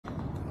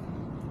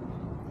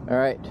All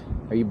right,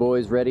 are you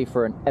boys ready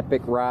for an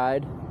epic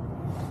ride?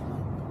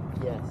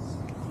 Yes.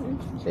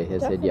 They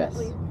has said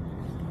yes.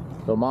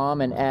 So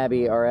Mom and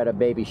Abby are at a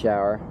baby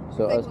shower,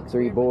 so us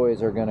three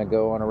boys are gonna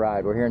go on a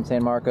ride. We're here in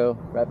San Marco,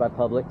 right by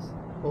Publix.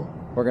 Cool.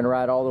 We're gonna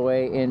ride all the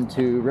way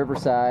into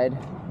Riverside.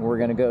 We're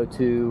gonna go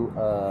to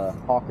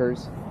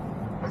Hawkers,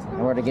 and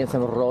we're gonna get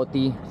some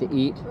roti to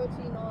eat.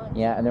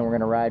 Yeah, and then we're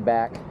gonna ride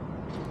back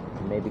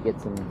and maybe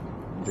get some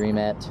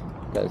Dreamette,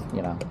 because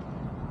you know.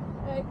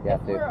 You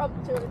have to. We're up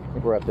to it.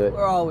 If we're up to it.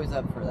 We're always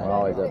up for that. We're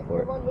always up for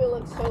Your it. one wheel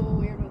looks so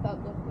weird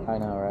without the. I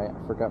know, right? I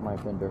forgot my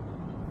fender.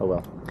 Oh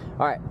well.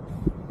 All right,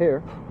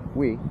 here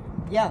we.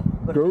 Yeah,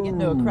 but if we get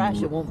into a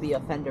crash, it won't be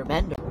a fender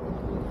bender.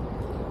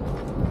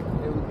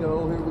 Here we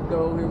go. Here we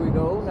go. Here we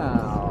go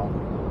now.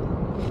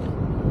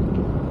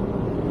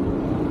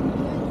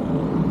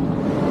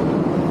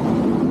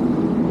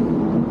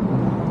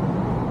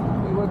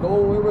 Here we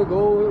go. Here we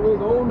go. Here we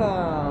go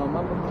now.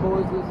 Mama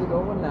boys, this is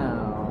going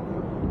now.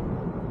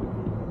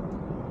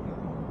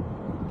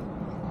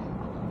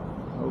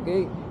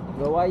 Okay,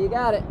 go while you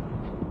got it.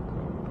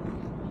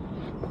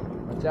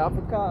 Watch out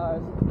for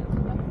cars.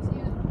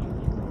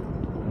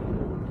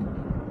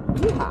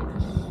 Yeehaw.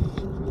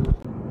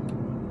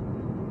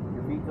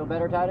 Your feet feel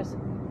better, Titus?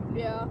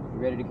 Yeah. You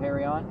ready to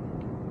carry on?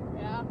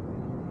 Yeah.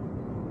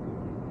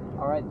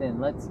 All right then,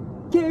 let's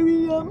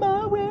carry on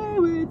my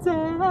wayward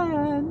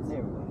hands.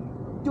 There we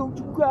go. Don't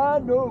you cry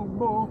no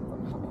more.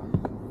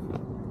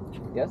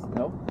 Yes?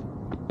 No?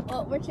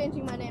 Well, we're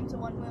changing my name to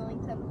One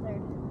Wheelington the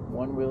Third.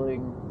 One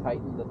Wheeling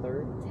Titan the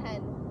Third?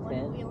 10. One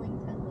 10?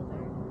 Wheelington the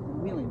Third.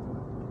 Wheelington.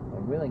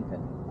 One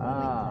Wheelington.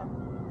 Ah,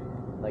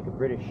 like a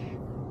British.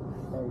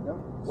 There you go.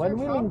 One Sir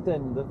Trump?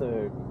 Wheelington the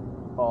Third.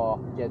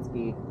 Oh, jet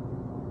ski.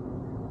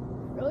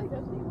 Really?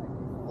 Just me?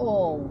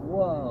 Oh,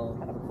 whoa.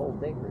 Kind of a cold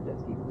day for a jet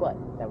ski, but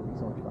that would be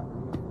so much fun.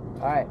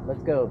 All right,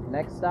 let's go.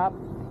 Next stop,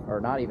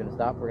 or not even a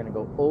stop, we're gonna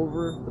go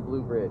over the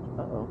Blue Bridge.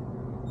 Uh-oh.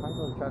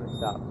 Probably the traffic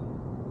stop.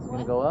 It's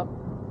gonna go up.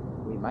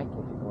 We might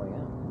catch it going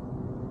up.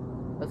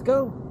 Let's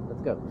go.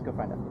 Let's go. Let's go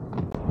find out.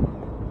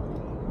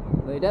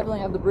 They definitely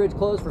have the bridge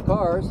closed for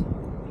cars.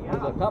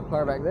 There's a cop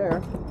car back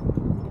there.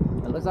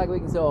 It looks like we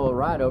can still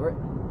ride over it.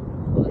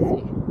 Well, let's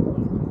see.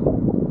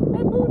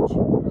 Hey, Pooch.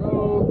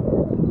 Hello.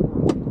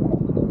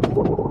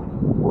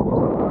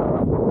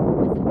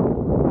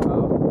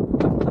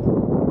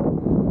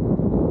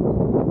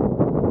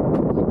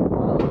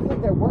 Well, it looks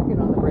like they're working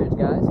on the bridge,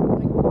 guys.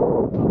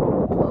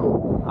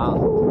 Ah.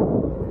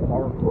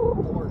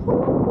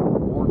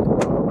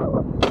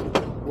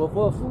 Woof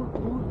woof.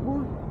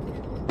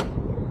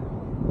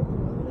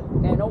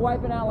 Okay, no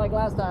wiping out like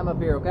last time up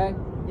here, okay?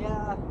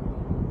 Yeah.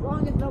 As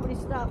long as nobody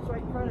stops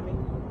right in front of me.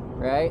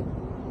 Right?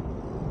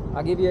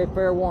 I'll give you a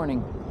fair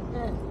warning.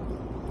 Eh.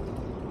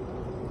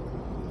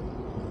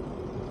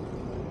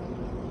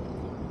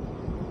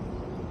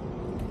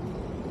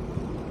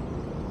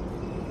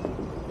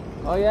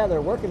 Oh yeah,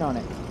 they're working on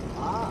it.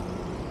 Ah.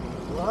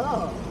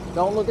 Whoa.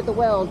 Don't look at the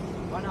weld.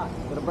 Why not?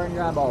 It'll burn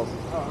your eyeballs.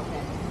 Oh, okay.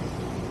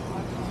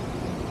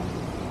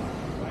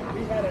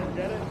 We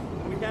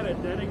had a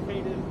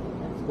dedicated.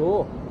 It's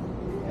cool.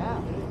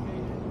 Yeah.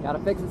 Gotta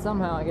fix it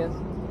somehow, I guess.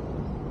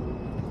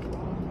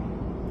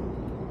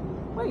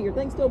 Wait, your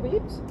thing still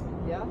beeps?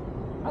 Yeah.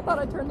 I thought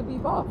I turned the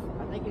beep off.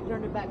 I think you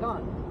turned it back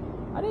on.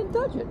 I didn't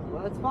touch it.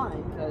 Well, it's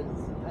fine, because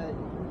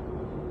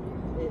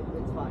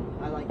it's fine.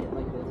 I like it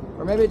like this.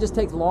 Or maybe it just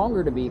takes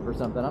longer to beep or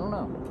something. I don't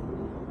know.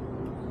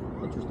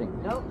 Interesting.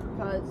 Nope,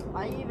 because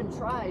I even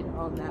tried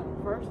on that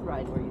first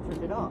ride where you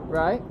turned it off.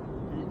 Right?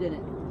 And it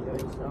didn't do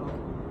it, so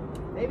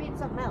maybe it's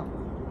something else.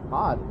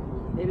 Odd.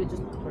 Maybe it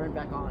just turned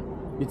back on.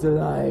 It's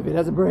alive. It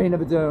has a brain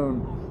of its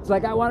own. It's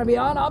like, I want to be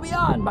on, I'll be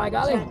on, by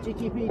golly.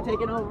 ChatGPT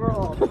taking over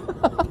all.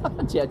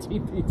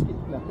 ChatGPT.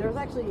 There's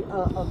actually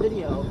a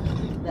video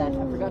that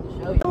I forgot to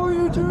show you. How are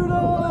you, Judah?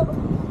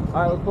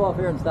 Alright, let's pull off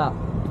here and stop.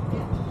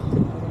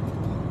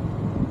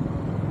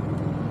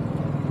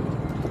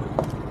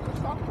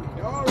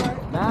 Alright.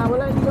 Nah, we'll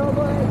let you go,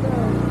 boys.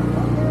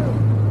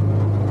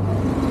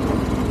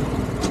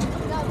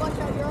 Dad, watch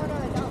out, you're on a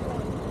down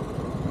one.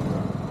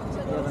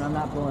 Yeah, but I'm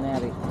not pulling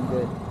Abby. I'm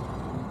good.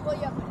 Well,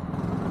 yeah.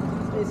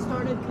 It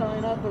started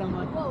coming up, and I'm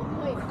like, Whoa,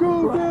 wait.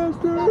 Go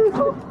faster!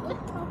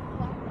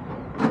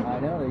 I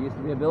know, there used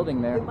to be a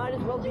building there. it might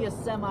as well be a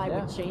semi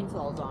Yeah. with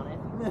chainsaws on it.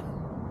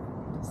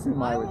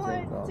 Semi I with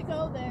want chainsaws. to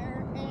go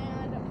there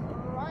and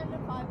run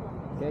 5 laps.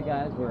 Okay,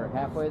 guys, we're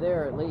halfway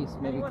there at least,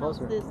 maybe Anyone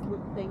closer. else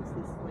thinks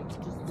this, like,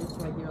 just this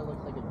right here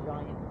looks like a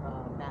giant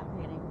map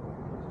painting,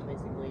 which is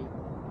basically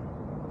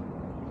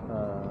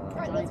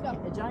Alright, let's go.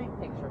 a giant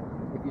picture.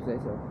 If you say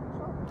so.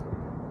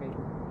 Okay.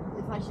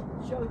 If I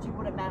showed you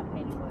what a map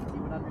painting was,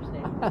 you would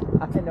understand.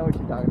 I know what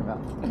you're talking about.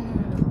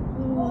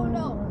 Oh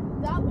no,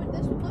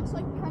 this one looks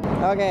like kind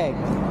of. Okay.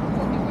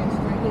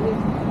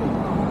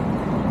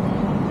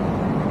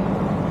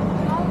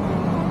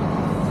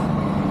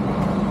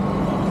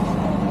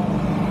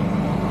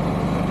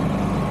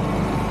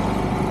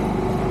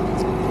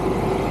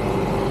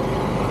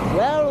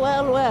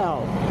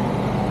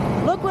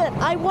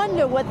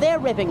 wonder what they're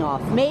ripping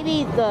off.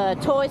 Maybe the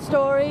Toy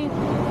Story,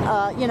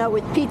 you know,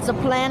 with Pizza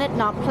Planet,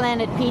 not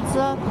Planet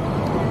Pizza.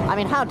 I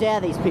mean, how dare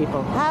these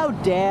people? How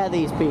dare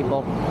these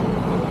people?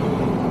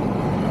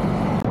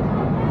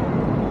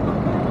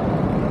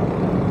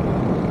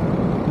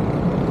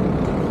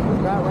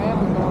 We've got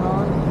rambles going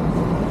on.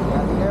 You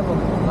gotta be careful.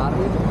 A lot of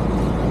people.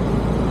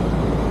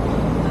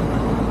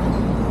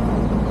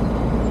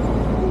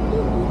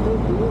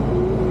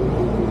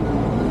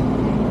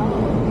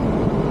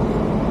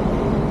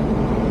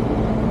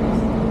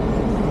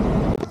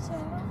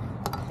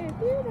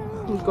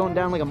 Who's going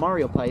down like a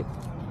Mario pipe?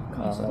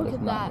 That look is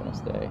at not that. gonna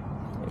stay.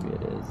 Maybe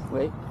it is.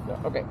 Wait. No,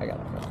 okay, I got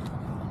it.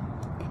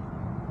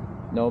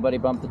 Nobody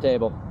bumped the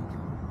table.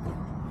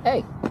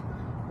 Hey!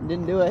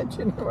 Didn't do it.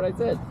 Didn't hear what I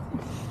said.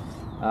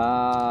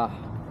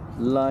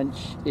 Lunch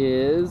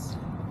is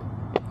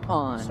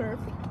On. Surf.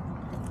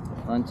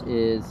 lunch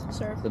is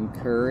Surf. some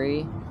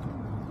curry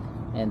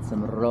and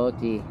some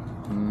roti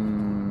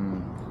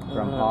from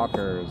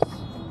Hawkers.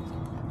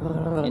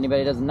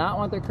 Anybody does not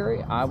want their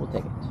curry, I will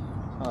take it.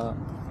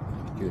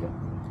 Judah.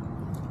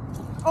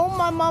 Oh,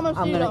 my mama.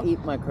 I'm gonna eat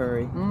my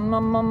curry.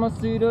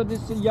 Mamacita,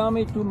 this is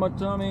yummy to my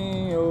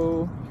tummy.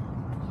 Oh.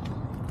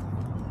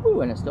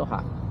 Ooh, and it's still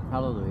hot.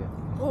 Hallelujah.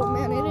 Oh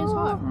man, it is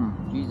hot.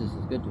 Jesus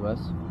is good to us.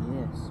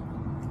 Yes.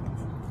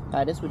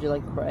 Titus, would you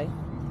like to pray?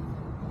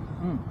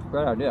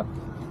 Great idea.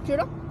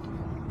 Judah?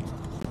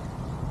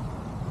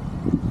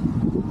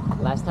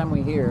 Last time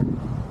we hear?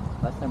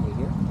 That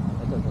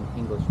doesn't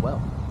English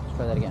well. Let's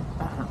try that again.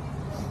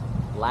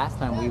 Last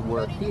time we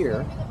were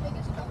here.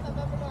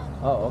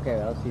 Oh, okay,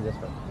 let's see this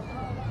one.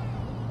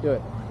 Do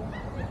it.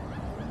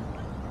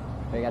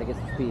 We gotta get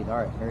some speed.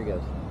 Alright, here he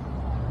goes.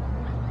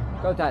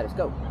 Go, Titus,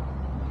 go.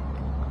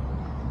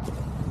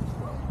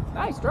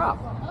 Nice drop.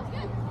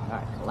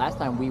 Alright, so last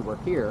time we were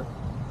here,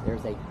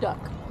 there's a duck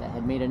that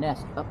had made a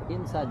nest up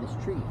inside this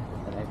tree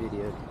that I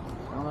videoed.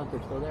 I don't know if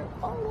they're still there.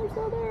 Oh, they're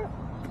still there.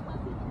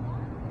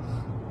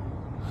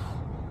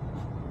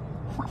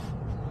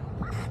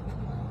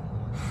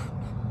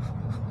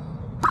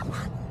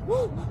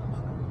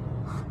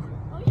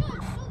 Oh yeah,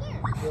 it's still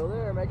there. Still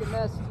there, make a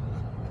nest.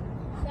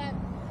 That.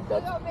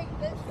 That's Go make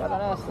this. got a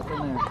nest up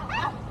in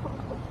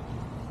there.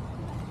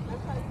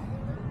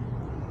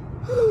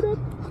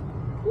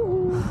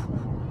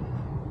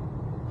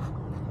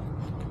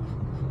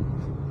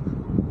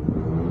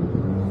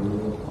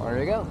 There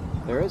you go.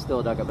 There is still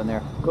a duck up in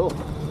there. Cool.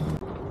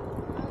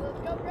 Let's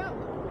go, bro.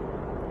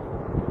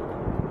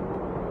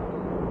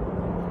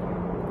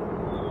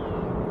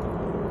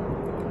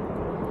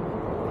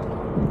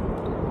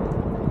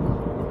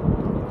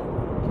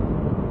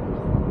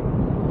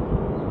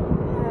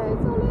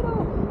 It's so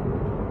little.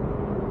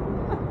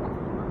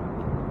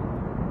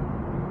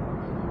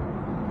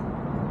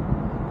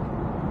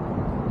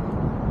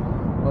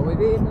 What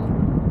we've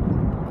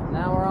eaten.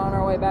 Now we're on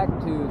our way back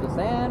to the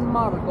San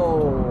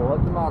Marco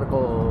of the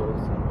Marcos.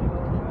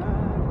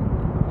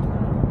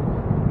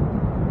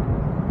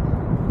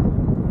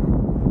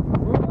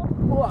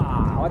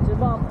 Wow, watch your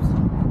bumps.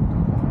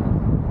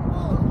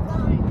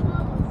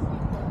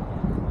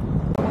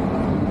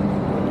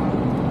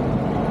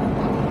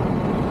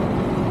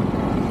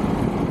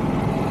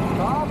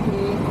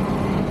 Coffee,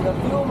 the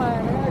fuel my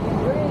American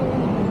dream.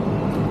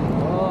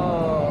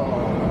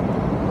 Whoa.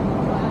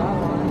 That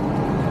one.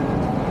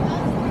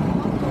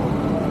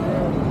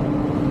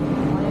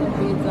 Planet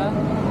pizza.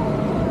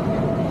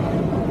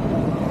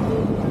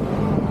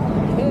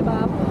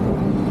 Kebab.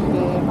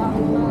 Kebab.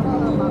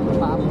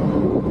 Kebab.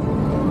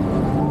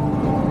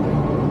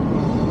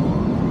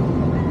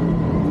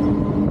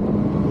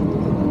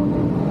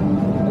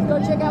 Let's go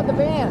check out the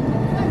band.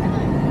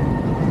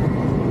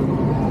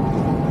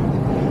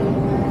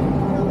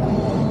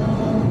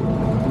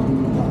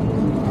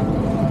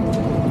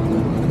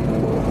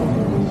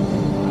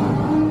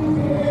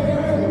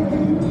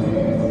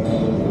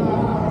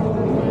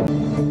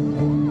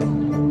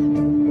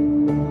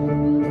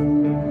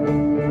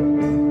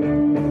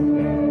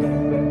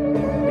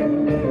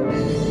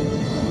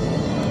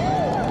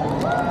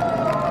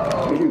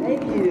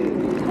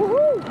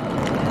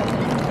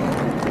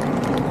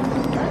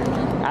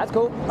 That's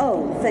cool.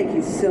 Oh, thank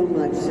you so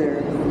much,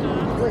 sir.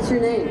 What's your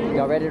name?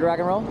 Y'all ready to rock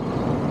and roll?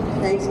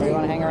 Thanks, Or you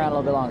want to Dave. hang around a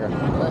little bit longer?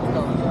 Let's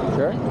go.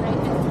 Sure?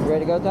 You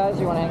ready to go, Titus?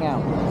 Or you want to hang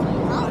out?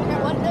 I don't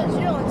care what it is.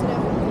 You know what to do.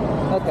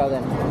 Let's go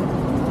then.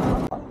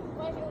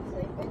 Why you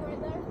sleeping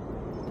right there?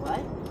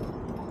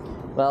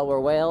 What? Well, we're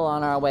well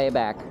on our way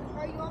back.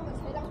 Are you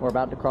almost hit up? We're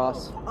about to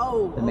cross,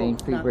 Oh, The Main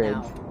Street not Bridge.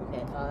 now.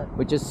 Okay,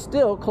 which is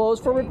still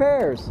closed for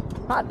repairs.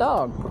 Hot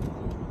dog.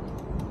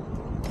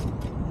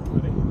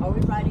 are we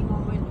riding all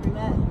the way to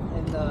Dreamette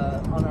and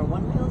on our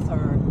one wheels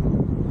or?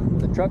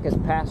 The truck is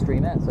past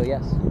Dreamette, so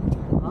yes.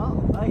 Oh,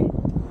 right.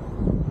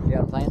 You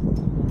know what I'm saying?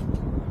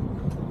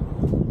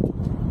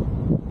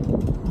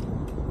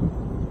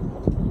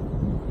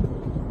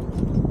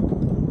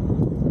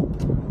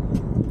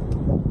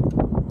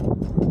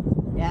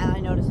 Yeah, I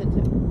noticed it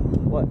too.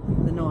 What?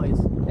 The noise.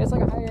 It's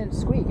like a high-end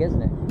squeak,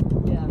 isn't it?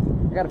 Yeah.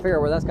 I gotta figure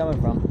out where that's coming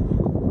from.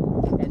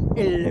 And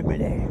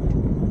eliminate.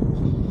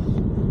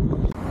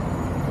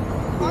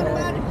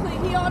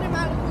 he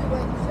automatically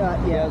wins.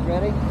 You guys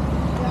ready?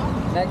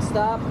 Yeah. Next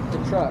stop, the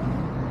truck.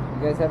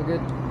 You guys have a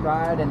good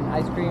ride and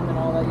ice cream and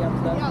all that yum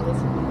stuff? Yeah,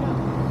 let's go.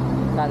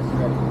 Titus is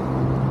ready.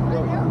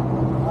 Right here.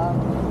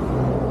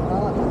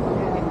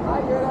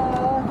 Hi, Greta.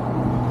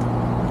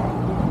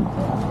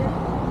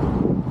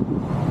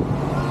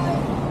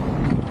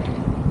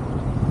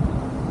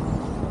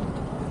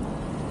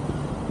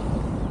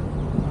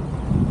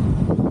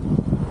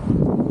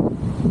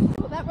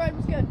 Oh, that ride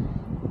was good.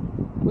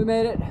 We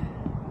made it.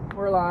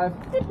 We're alive.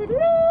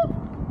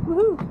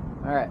 Woohoo!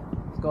 All right,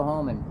 let's go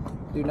home and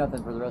do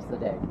nothing for the rest of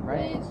the day,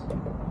 right? Please.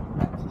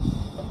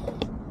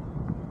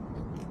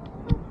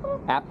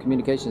 App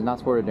communication is not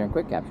supported during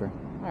quick capture.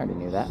 I already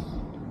knew that.